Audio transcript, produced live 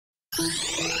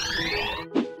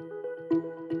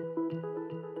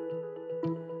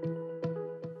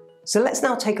So let's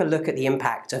now take a look at the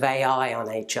impact of AI on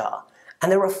HR.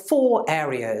 And there are 4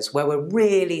 areas where we're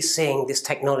really seeing this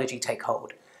technology take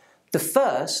hold. The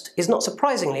first is, not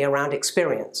surprisingly, around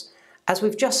experience. As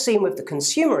we've just seen with the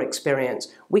consumer experience,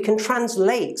 we can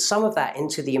translate some of that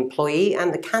into the employee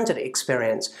and the candidate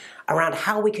experience around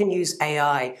how we can use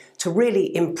AI to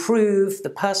really improve the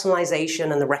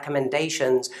personalization and the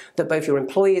recommendations that both your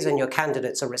employees and your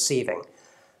candidates are receiving.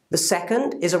 The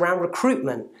second is around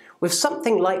recruitment. With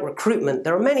something like recruitment,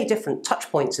 there are many different touch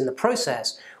points in the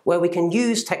process where we can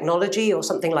use technology or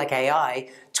something like AI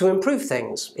to improve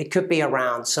things. It could be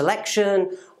around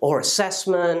selection or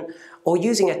assessment, or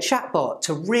using a chatbot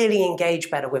to really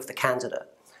engage better with the candidate.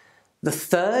 The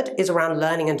third is around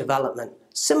learning and development.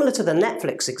 Similar to the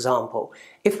Netflix example,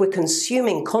 if we're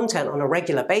consuming content on a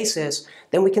regular basis,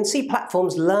 then we can see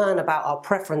platforms learn about our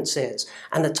preferences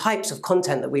and the types of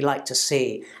content that we like to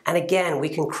see. And again, we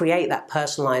can create that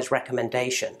personalized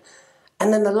recommendation.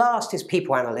 And then the last is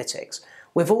people analytics.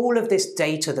 With all of this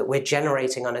data that we're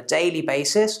generating on a daily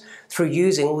basis through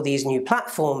using all these new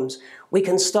platforms, we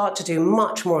can start to do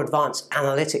much more advanced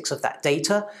analytics of that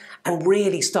data and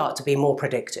really start to be more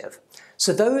predictive.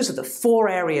 So those are the 4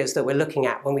 areas that we're looking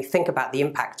at when we think about the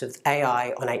impact of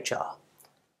AI on HR.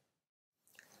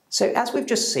 So as we've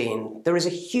just seen, there is a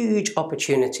huge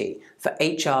opportunity for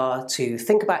HR to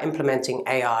think about implementing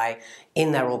AI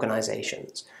in their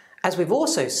organizations. As we've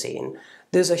also seen,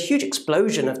 there's a huge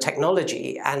explosion of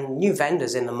technology and new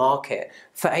vendors in the market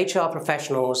for HR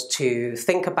professionals to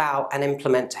think about and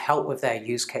implement to help with their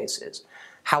use cases.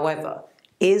 However,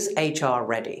 is HR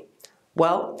ready?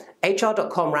 Well,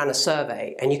 HR.com ran a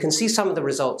survey, and you can see some of the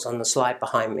results on the slide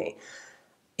behind me.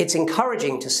 It's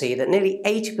encouraging to see that nearly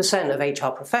 80% of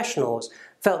HR professionals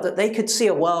felt that they could see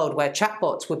a world where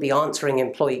chatbots would be answering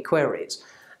employee queries.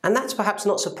 And that's perhaps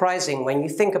not surprising when you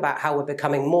think about how we're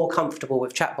becoming more comfortable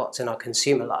with chatbots in our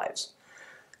consumer lives.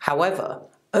 However,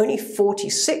 only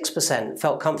 46%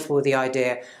 felt comfortable with the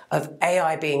idea of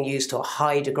AI being used to a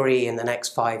high degree in the next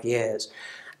 5 years.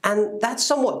 And that's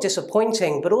somewhat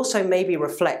disappointing, but also maybe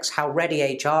reflects how ready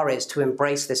HR is to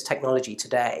embrace this technology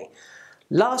today.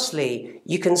 Lastly,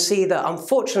 you can see that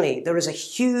unfortunately there is a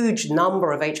huge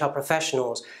number of HR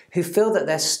professionals who feel that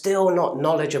they're still not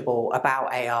knowledgeable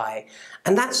about AI.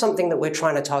 And that's something that we're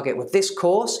trying to target with this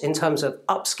course in terms of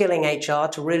upskilling HR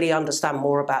to really understand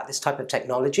more about this type of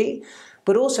technology.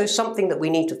 But also something that we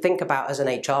need to think about as an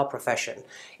HR profession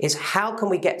is how can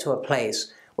we get to a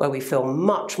place where we feel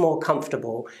much more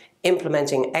comfortable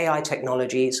implementing AI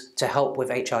technologies to help with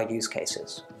HR use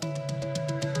cases.